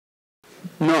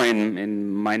No,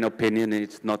 in my opinion,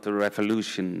 it's not a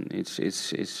revolution.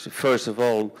 It's first of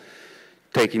all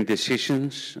taking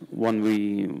decisions when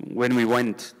we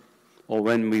went or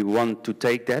when we want to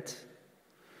take that.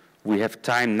 We have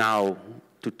time now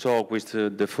to talk with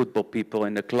the football people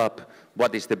in the club.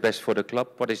 What is the best for the club?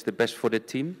 What is the best for the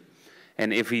team?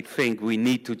 And if we think we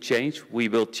need to change, we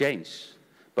will change.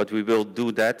 But we will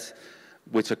do that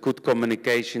with a good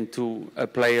communication to a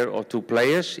player or two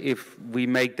players if we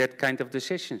make that kind of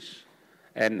decisions.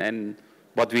 And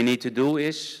what we need to do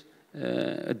is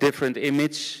a different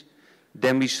image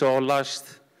than we saw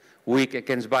last week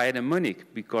against Bayern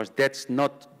Munich, because that's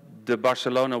not the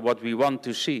Barcelona what we want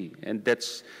to see, and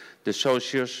that's the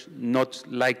socios not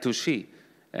like to see.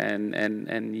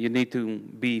 And you need to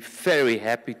be very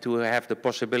happy to have the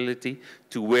possibility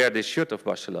to wear the shirt of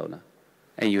Barcelona.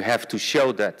 And you have to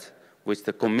show that with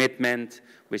the commitment,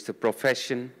 with the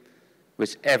profession,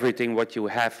 with everything what you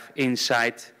have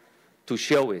inside to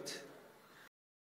show it.